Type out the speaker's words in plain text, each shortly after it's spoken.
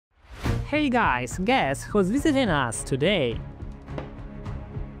Hey guys, guess who's visiting us today?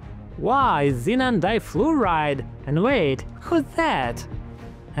 Why, Xenon Difluoride! And wait, who's that?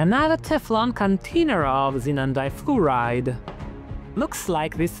 Another Teflon container of Xenon Difluoride. Looks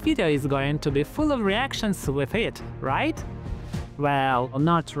like this video is going to be full of reactions with it, right? Well,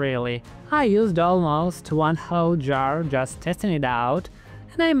 not really. I used almost one whole jar just testing it out,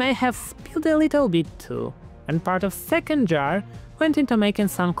 and I may have spilled a little bit too. And part of second jar went into making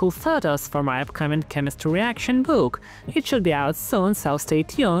some cool photos for my upcoming chemistry reaction book. It should be out soon, so stay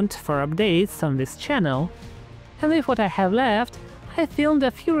tuned for updates on this channel. And with what I have left, I filmed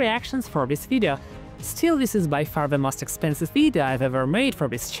a few reactions for this video. Still, this is by far the most expensive video I've ever made for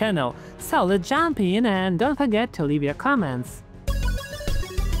this channel, so let's jump in and don't forget to leave your comments.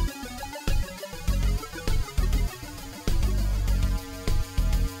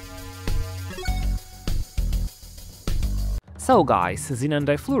 So guys, Xenon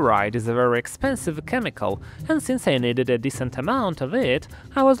Difluoride is a very expensive chemical, and since I needed a decent amount of it,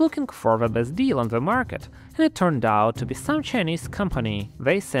 I was looking for the best deal on the market, and it turned out to be some Chinese company.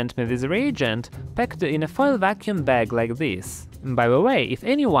 They sent me this reagent packed in a foil vacuum bag like this. By the way, if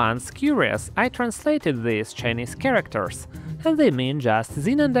anyone's curious, I translated these Chinese characters, and they mean just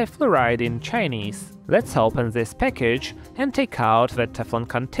Xenon Difluoride in Chinese. Let's open this package and take out the Teflon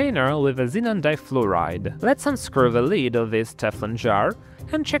container with the Xenon Difluoride. Let's unscrew the lid of this Teflon jar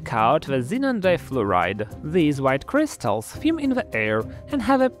and check out the Xenon Difluoride. These white crystals fume in the air and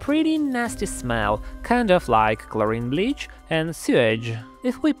have a pretty nasty smell, kind of like chlorine bleach and sewage.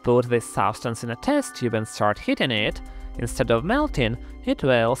 If we put this substance in a test tube and start heating it, instead of melting, it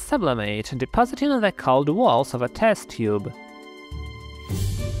will sublimate, depositing on the cold walls of a test tube.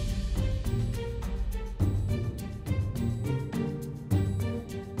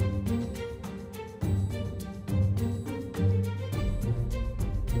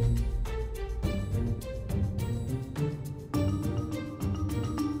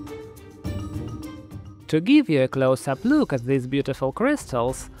 To give you a close-up look at these beautiful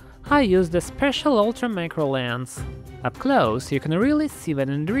crystals, I used a special ultra-macro lens. Up close, you can really see the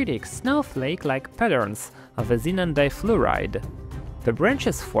dendritic, snowflake-like patterns of the Xenon Difluoride. The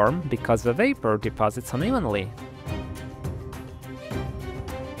branches form because the vapor deposits unevenly.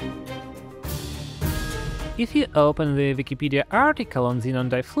 If you open the Wikipedia article on Xenon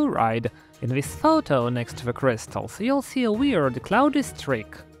Difluoride, in this photo next to the crystals, you'll see a weird cloudy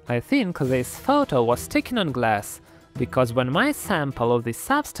streak. I think this photo was taken on glass, because when my sample of this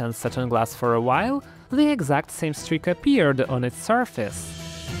substance sat on glass for a while, the exact same streak appeared on its surface.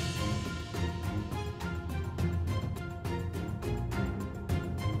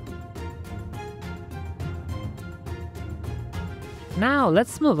 Now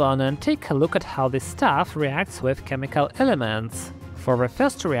let's move on and take a look at how this stuff reacts with chemical elements. For the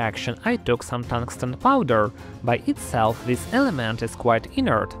first reaction, I took some tungsten powder. By itself, this element is quite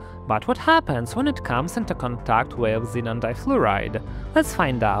inert, but what happens when it comes into contact with Xenon Difluoride? Let's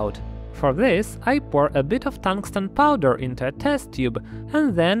find out. For this, I pour a bit of tungsten powder into a test tube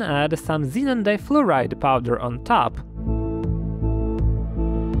and then add some Xenon Difluoride powder on top.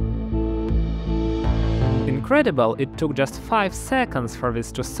 Incredible, it took just 5 seconds for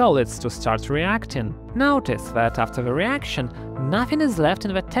these two solids to start reacting. Notice that after the reaction, nothing is left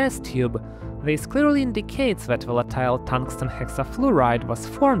in the test tube. This clearly indicates that volatile tungsten hexafluoride was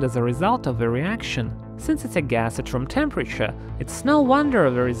formed as a result of the reaction. Since it's a gas at room temperature, it's no wonder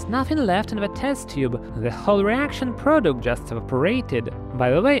there is nothing left in the test tube, the whole reaction product just evaporated.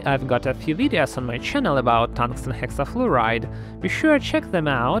 By the way, I've got a few videos on my channel about tungsten hexafluoride, be sure to check them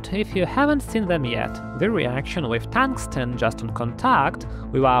out if you haven't seen them yet. The reaction with tungsten just on contact,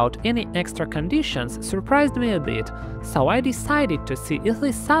 without any extra conditions, surprised me a bit, so I decided to see if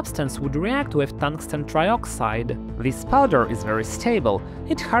this substance would react with tungsten trioxide. This powder is very stable,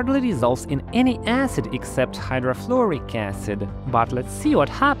 it hardly dissolves in any acid except hydrochloric acid. But let's see what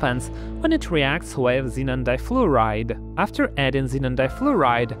happens when it reacts with Xenon Difluoride. After adding Xenon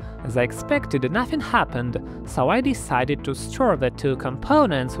Difluoride, as I expected, nothing happened, so I decided to stir the two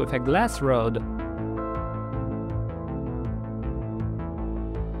components with a glass rod.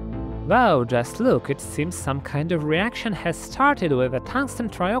 Wow, just look, it seems some kind of reaction has started with a tungsten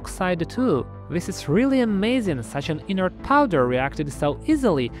trioxide too. This is really amazing, such an inert powder reacted so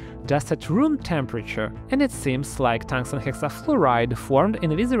easily, just at room temperature, and it seems like tungsten hexafluoride formed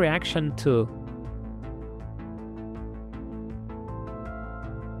in this reaction too.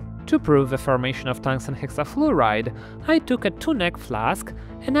 To prove the formation of tungsten hexafluoride, I took a 2-neck flask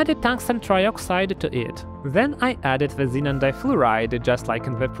and added tungsten trioxide to it. Then I added the xenon difluoride, just like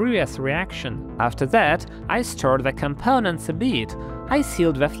in the previous reaction. After that, I stirred the components a bit. I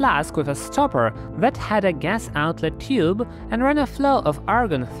sealed the flask with a stopper that had a gas outlet tube and ran a flow of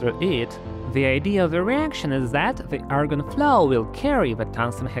argon through it. The idea of the reaction is that the argon flow will carry the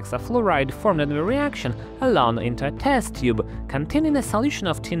tungsten hexafluoride formed in the reaction along into a test tube containing a solution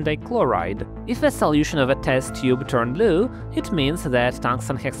of tin dichloride. If the solution of a test tube turned blue, it means that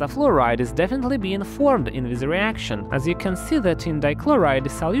tungsten hexafluoride is definitely being formed in this reaction. As you can see, the tin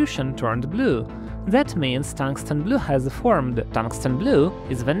dichloride solution turned blue. That means tungsten blue has formed. Tungsten blue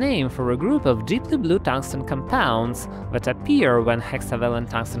is the name for a group of deeply blue tungsten compounds that appear when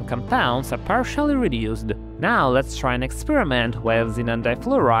hexavalent tungsten compounds are partially reduced. Now let's try an experiment with xenon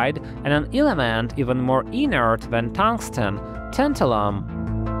difluoride and an element even more inert than tungsten, tantalum.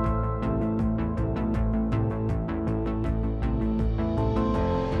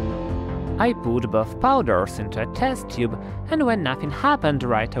 I put both powders into a test tube, and when nothing happened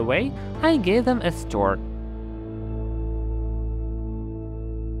right away, I gave them a stir.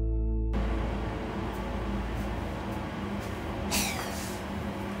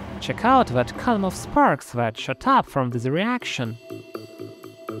 Check out that column of sparks that shot up from this reaction.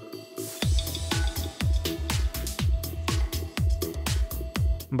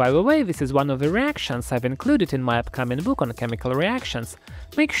 By the way, this is one of the reactions I've included in my upcoming book on chemical reactions.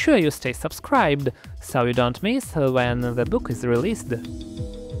 Make sure you stay subscribed, so you don't miss when the book is released.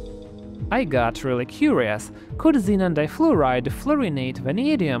 I got really curious. Could xenon difluoride fluorinate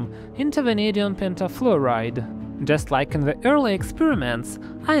vanadium into vanadium pentafluoride? Just like in the early experiments,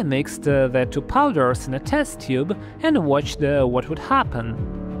 I mixed the two powders in a test tube and watched what would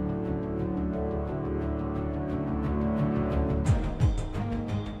happen.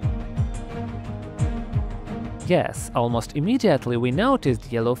 Yes, almost immediately we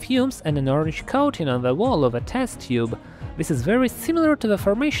noticed yellow fumes and an orange coating on the wall of a test tube. This is very similar to the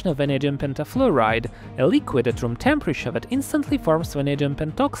formation of vanadium pentafluoride, a liquid at room temperature that instantly forms vanadium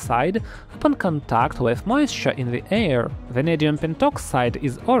pentoxide upon contact with moisture in the air. Vanadium pentoxide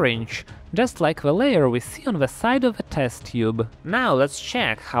is orange, just like the layer we see on the side of the test tube. Now let's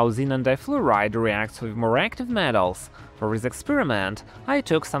check how xenon difluoride reacts with more active metals. For this experiment, I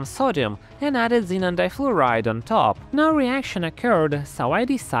took some sodium and added xenon difluoride on top. No reaction occurred, so I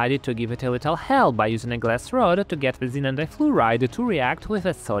decided to give it a little help by using a glass rod to get the xenon difluoride to react with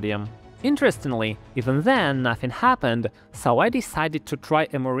the sodium. Interestingly, even then nothing happened, so I decided to try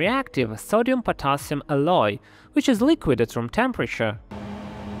a more reactive sodium-potassium alloy, which is liquid at room temperature.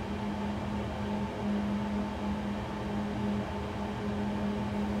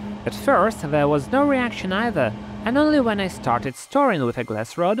 At first there was no reaction either, and only when I started stirring with a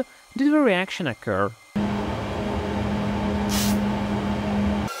glass rod did the reaction occur.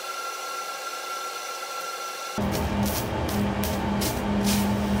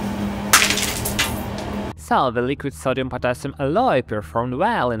 So the liquid sodium-potassium alloy performed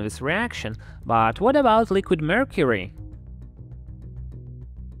well in this reaction, but what about liquid mercury?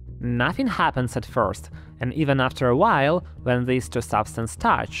 Nothing happens at first, and even after a while, when these two substances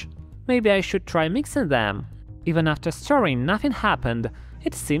touch. Maybe I should try mixing them. Even after stirring, nothing happened.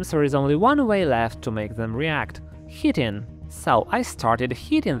 It seems there is only one way left to make them react – heating. So I started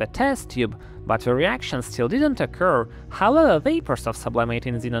heating the test tube, but the reaction still didn't occur. However, vapors of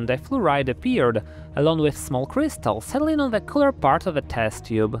sublimating xenon difluoride appeared, along with small crystals settling on the cooler part of the test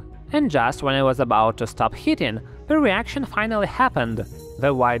tube. And just when I was about to stop heating, the reaction finally happened.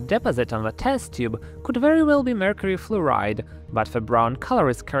 The white deposit on the test tube could very well be mercury fluoride, but the brown color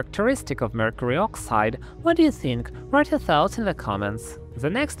is characteristic of mercury oxide. What do you think? Write your thoughts in the comments. The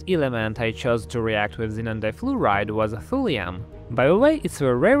next element I chose to react with xenon difluoride was thulium. By the way, it's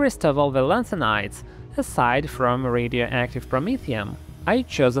the rarest of all the lanthanides, aside from radioactive promethium. I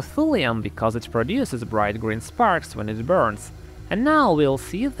chose thulium because it produces bright green sparks when it burns. And now we'll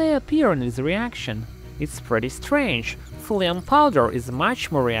see if they appear in this reaction. It's pretty strange. Thulium powder is much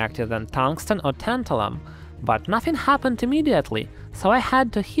more reactive than tungsten or tantalum, but nothing happened immediately, so I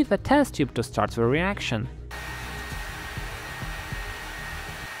had to heat the test tube to start the reaction.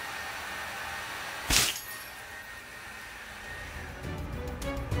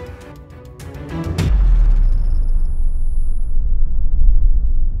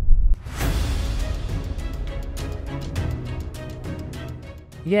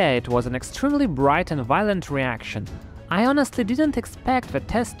 Yeah, it was an extremely bright and violent reaction. I honestly didn't expect the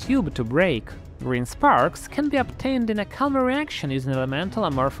test tube to break. Green sparks can be obtained in a calmer reaction using elemental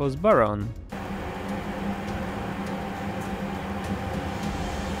amorphous boron.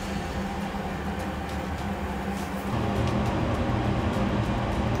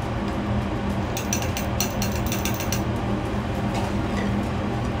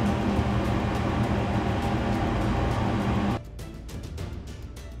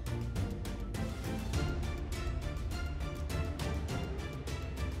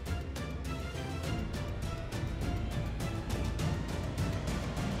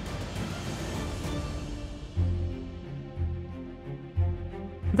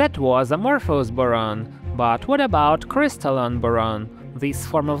 That was amorphous boron, but what about crystalline boron? This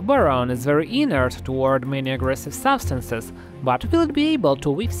form of boron is very inert toward many aggressive substances, but will it be able to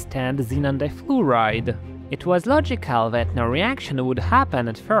withstand xenon difluoride? It was logical that no reaction would happen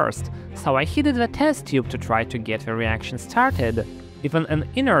at first, so I heated the test tube to try to get the reaction started. Even an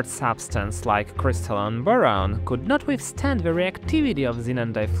inert substance like crystalline boron could not withstand the reactivity of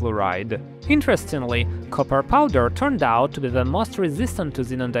xenon difluoride. Interestingly, copper powder turned out to be the most resistant to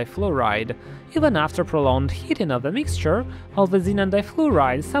xenon difluoride. Even after prolonged heating of the mixture, all the xenon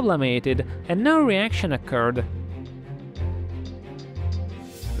difluoride sublimated and no reaction occurred.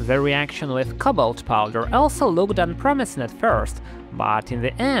 The reaction with cobalt powder also looked unpromising at first, but in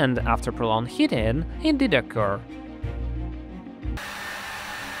the end, after prolonged heating, it did occur.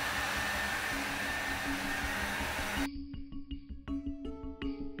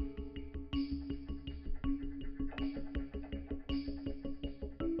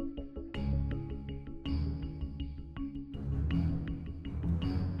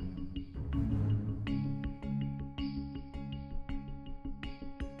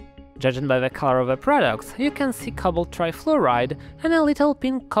 Judging by the color of the products, you can see cobalt trifluoride and a little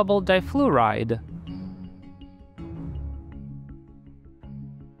pink cobalt difluoride.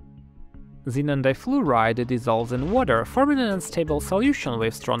 Xenon difluoride dissolves in water, forming an unstable solution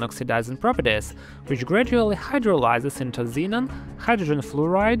with strong oxidizing properties, which gradually hydrolyzes into xenon, hydrogen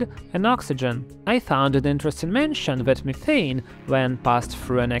fluoride, and oxygen. I found an interesting mention that methane, when passed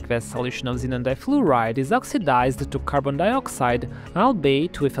through an aqueous solution of xenon difluoride, is oxidized to carbon dioxide,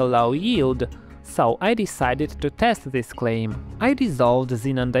 albeit with a low yield. So I decided to test this claim. I dissolved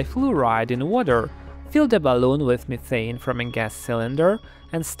xenon difluoride in water, filled a balloon with methane from a gas cylinder,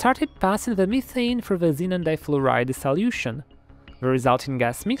 and started passing the methane through the xenon difluoride solution. The resulting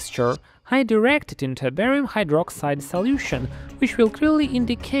gas mixture I directed into a barium hydroxide solution, which will clearly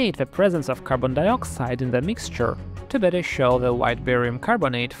indicate the presence of carbon dioxide in the mixture. To better show the white barium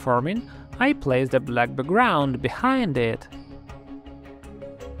carbonate forming, I placed a black background behind it.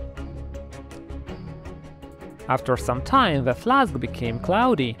 After some time, the flask became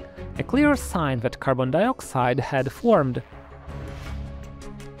cloudy, a clear sign that carbon dioxide had formed.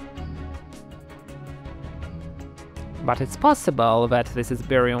 But it's possible that this is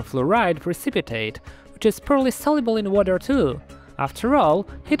barium fluoride precipitate, which is poorly soluble in water too. After all,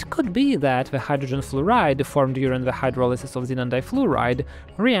 it could be that the hydrogen fluoride formed during the hydrolysis of xenon difluoride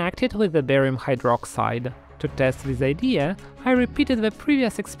reacted with the barium hydroxide. To test this idea, I repeated the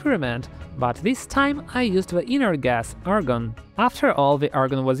previous experiment, but this time I used the inner gas, argon. After all the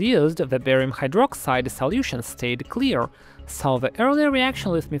argon was used, the barium hydroxide solution stayed clear, so the earlier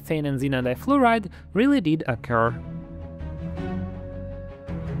reaction with methane and xenon difluoride really did occur.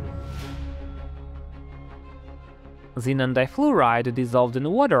 Xenon difluoride dissolved in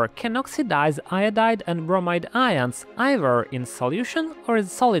water can oxidize iodide and bromide ions either in solution or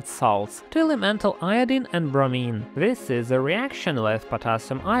as solid salts to elemental iodine and bromine. This is a reaction with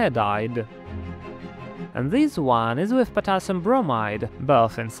potassium iodide. And this one is with potassium bromide,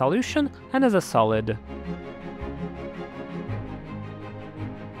 both in solution and as a solid.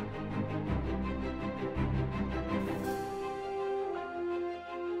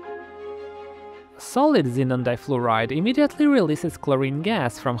 Solid xenon difluoride immediately releases chlorine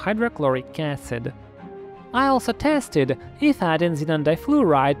gas from hydrochloric acid. I also tested if adding xenon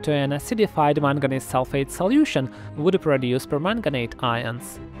difluoride to an acidified manganese sulfate solution would produce permanganate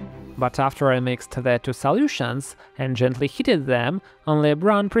ions. But after I mixed the two solutions and gently heated them, only a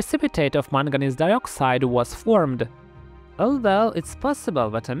brown precipitate of manganese dioxide was formed. Although it's possible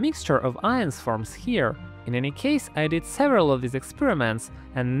that a mixture of ions forms here. In any case, I did several of these experiments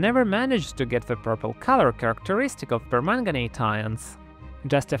and never managed to get the purple color characteristic of permanganate ions.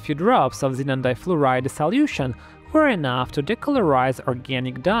 Just a few drops of xenon difluoride solution were enough to decolorize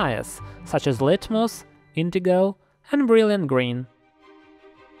organic dyes, such as litmus, indigo, and brilliant green.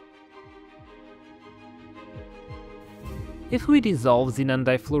 If we dissolve xenon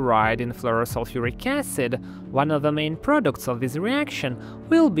difluoride in fluorosulfuric acid, one of the main products of this reaction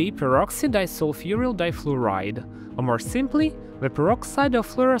will be peroxydisulfuryl difluoride, or more simply, the peroxide of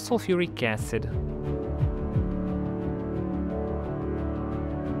fluorosulfuric acid.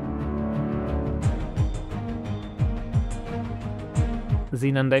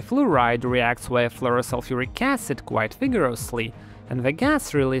 Xenon difluoride reacts with fluorosulfuric acid quite vigorously, and the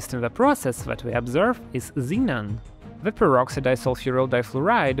gas released in the process that we observe is xenon. The peroxydisulfuryl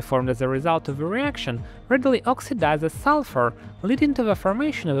difluoride formed as a result of the reaction readily oxidizes sulfur, leading to the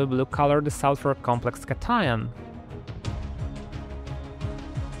formation of a blue-colored sulfur complex cation.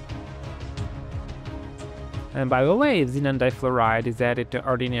 And by the way, if xenon difluoride is added to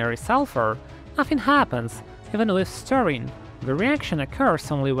ordinary sulfur, nothing happens, even with stirring. The reaction occurs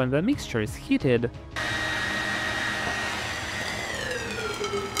only when the mixture is heated.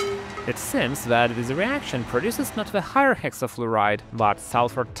 It seems that this reaction produces not the higher hexafluoride, but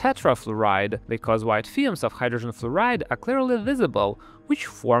sulfur tetrafluoride, because white fumes of hydrogen fluoride are clearly visible, which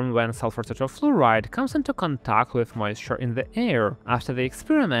form when sulfur tetrafluoride comes into contact with moisture in the air. After the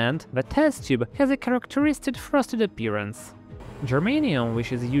experiment, the test tube has a characteristic frosted appearance. Germanium,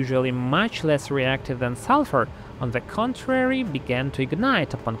 which is usually much less reactive than sulfur, on the contrary, began to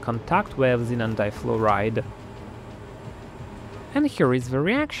ignite upon contact with xenon difluoride. And here is the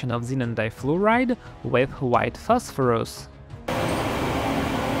reaction of xenon difluoride with white phosphorus.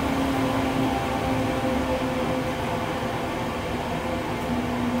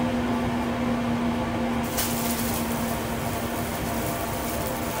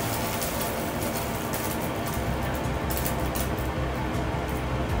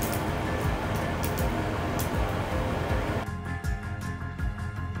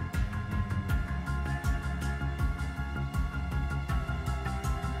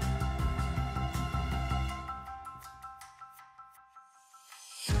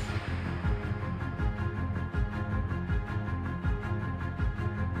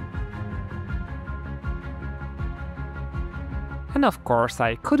 And of course,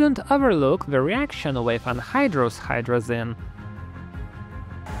 I couldn't overlook the reaction with anhydrous hydrazine.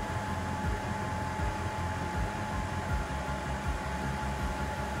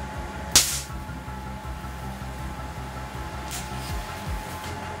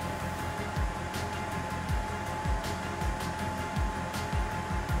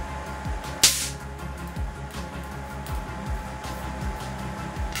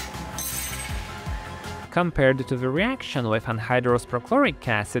 Compared to the reaction with anhydrous perchloric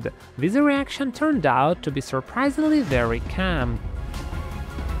acid, this reaction turned out to be surprisingly very calm.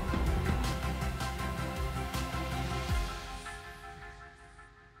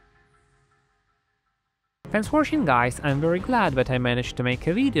 Thanks for watching, guys. I'm very glad that I managed to make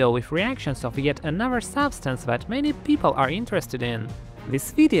a video with reactions of yet another substance that many people are interested in.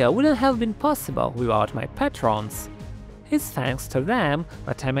 This video wouldn't have been possible without my patrons. It's thanks to them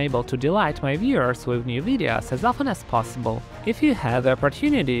that I'm able to delight my viewers with new videos as often as possible. If you have the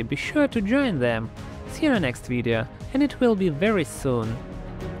opportunity, be sure to join them. See you in the next video, and it will be very soon.